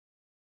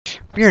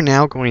We are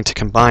now going to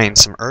combine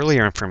some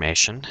earlier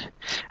information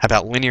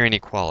about linear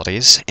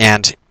inequalities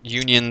and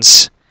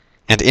unions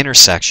and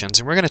intersections,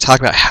 and we're going to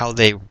talk about how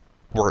they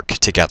work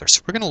together.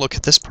 So we're going to look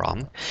at this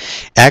problem.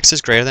 X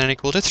is greater than or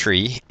equal to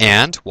 3,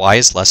 and y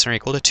is less than or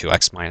equal to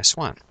 2x minus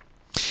 1.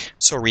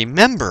 So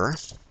remember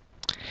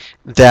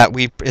that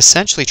we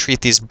essentially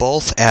treat these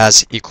both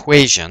as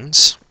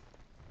equations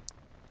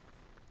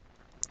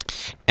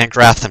and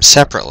graph them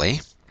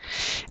separately.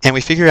 And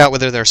we figure out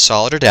whether they're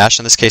solid or dashed.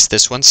 In this case,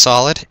 this one's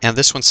solid and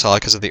this one's solid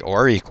because of the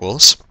or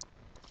equals.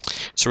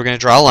 So we're going to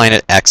draw a line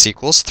at x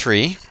equals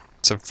 3.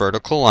 It's a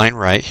vertical line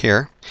right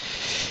here.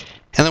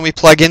 And then we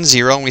plug in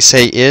 0 and we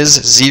say, is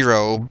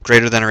 0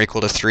 greater than or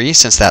equal to 3?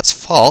 Since that's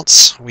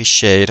false, we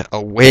shade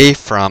away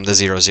from the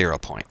 0, 0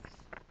 point.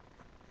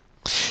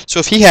 So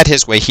if he had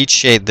his way, he'd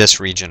shade this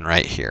region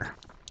right here.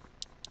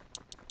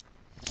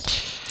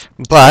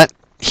 But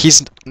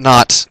he's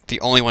not the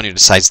only one who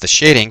decides the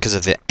shading because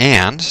of the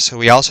and, so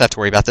we also have to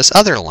worry about this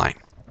other line.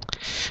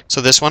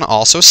 So this one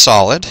also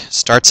solid,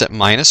 starts at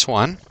minus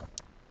 1,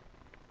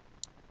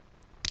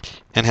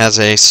 and has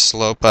a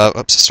slope of,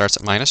 oops, it starts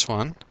at minus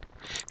 1,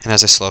 and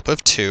has a slope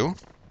of 2.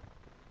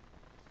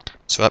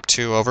 So up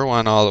 2 over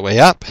 1 all the way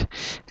up,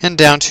 and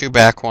down 2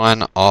 back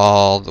 1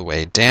 all the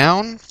way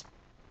down.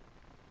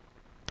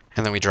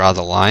 And then we draw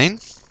the line.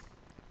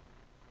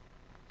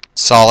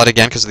 Solid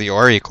again because of the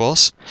or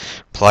equals.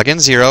 Plug in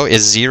 0.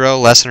 Is 0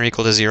 less than or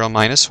equal to 0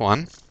 minus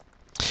 1?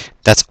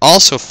 That's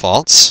also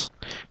false.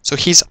 So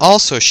he's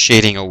also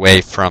shading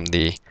away from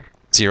the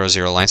 0,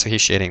 0 line. So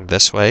he's shading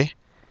this way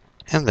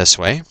and this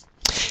way.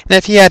 And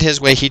if he had his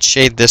way, he'd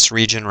shade this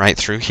region right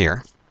through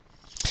here.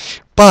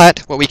 But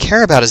what we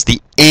care about is the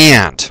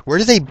and. Where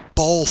do they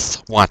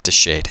both want to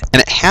shade?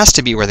 And it has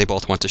to be where they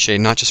both want to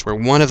shade, not just where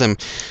one of them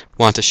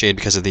want to shade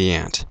because of the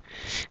and.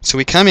 So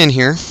we come in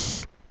here,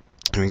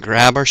 and we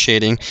grab our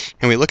shading,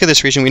 and we look at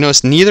this region. We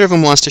notice neither of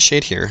them wants to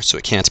shade here, so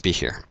it can't be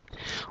here.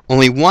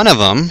 Only one of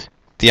them,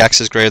 the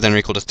x is greater than or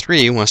equal to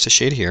 3, wants to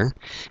shade here.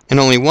 And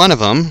only one of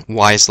them,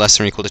 y is less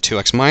than or equal to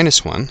 2x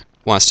minus 1,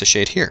 wants to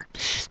shade here.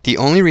 The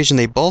only region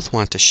they both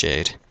want to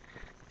shade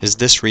is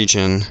this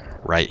region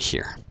right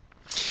here.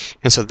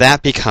 And so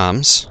that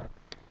becomes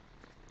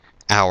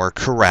our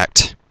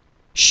correct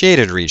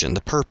shaded region,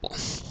 the purple.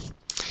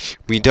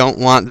 We don't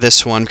want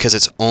this one because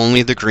it's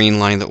only the green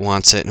line that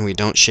wants it, and we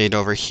don't shade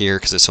over here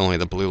because it's only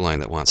the blue line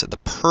that wants it. The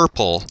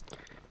purple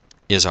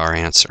is our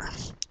answer.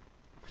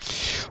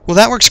 Well,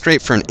 that works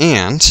great for an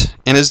and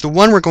is the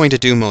one we're going to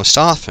do most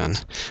often.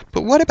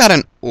 But what about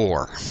an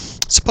or?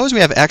 Suppose we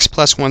have x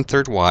plus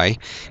 1/3 y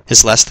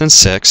is less than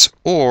 6,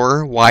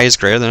 or y is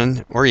greater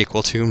than or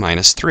equal to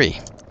minus 3.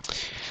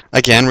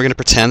 Again, we're going to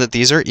pretend that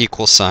these are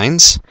equal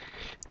signs.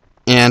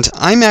 And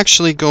I'm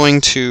actually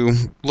going to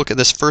look at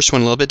this first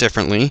one a little bit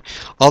differently.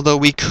 Although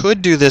we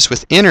could do this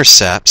with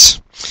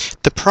intercepts,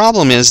 the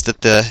problem is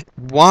that the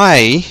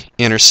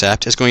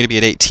y-intercept is going to be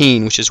at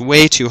 18, which is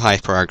way too high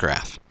for our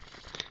graph.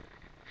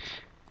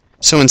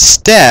 So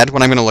instead,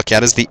 what I'm going to look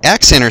at is the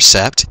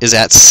x-intercept is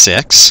at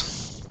 6.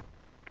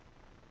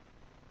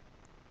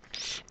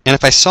 And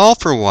if I solve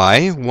for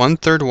y,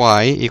 1/3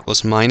 y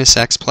equals minus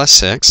x plus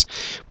 6.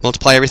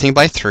 Multiply everything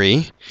by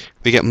 3.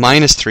 We get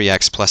minus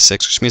 3x plus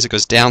 6, which means it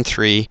goes down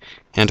 3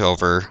 and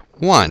over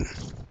 1.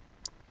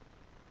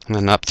 And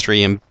then up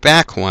 3 and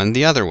back 1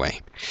 the other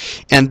way.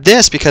 And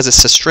this, because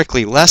it's a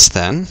strictly less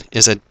than,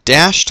 is a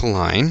dashed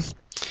line.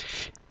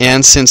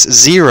 And since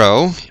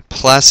 0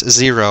 plus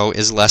 0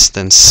 is less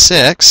than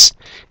 6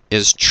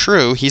 is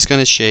true, he's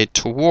going to shade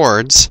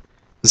towards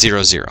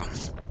 0, 0.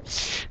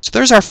 So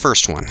there's our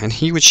first one, and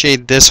he would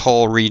shade this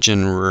whole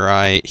region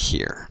right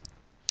here.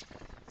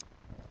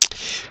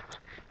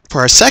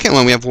 For our second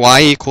one, we have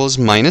y equals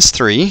minus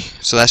 3,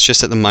 so that's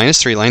just at the minus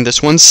 3 line.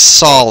 This one's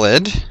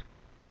solid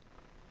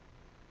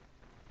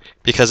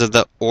because of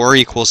the or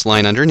equals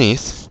line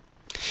underneath.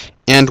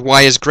 And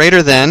y is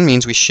greater than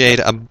means we shade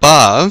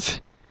above,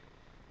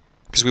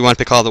 because we want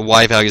to pick all the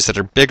y values that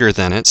are bigger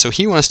than it, so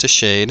he wants to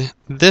shade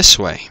this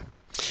way.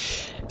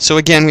 So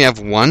again, we have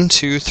 1,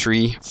 2,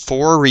 3,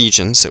 4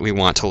 regions that we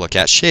want to look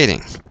at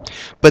shading.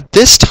 But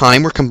this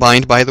time, we're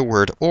combined by the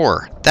word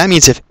or. That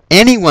means if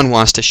anyone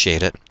wants to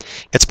shade it,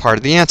 it's part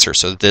of the answer.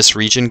 So this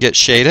region gets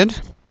shaded.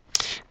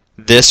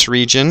 This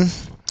region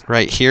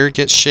right here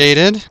gets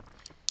shaded.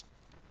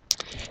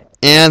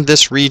 And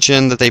this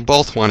region that they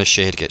both want to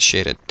shade gets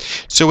shaded.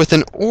 So with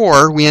an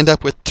or, we end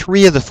up with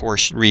 3 of the 4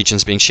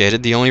 regions being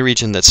shaded. The only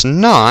region that's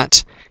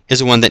not is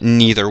the one that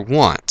neither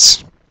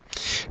wants.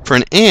 For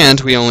an and,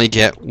 we only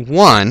get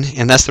 1,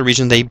 and that's the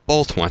region they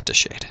both want to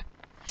shade.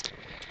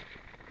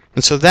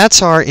 And so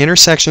that's our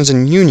intersections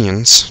and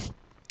unions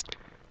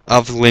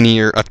of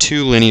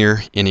two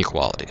linear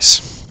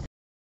inequalities.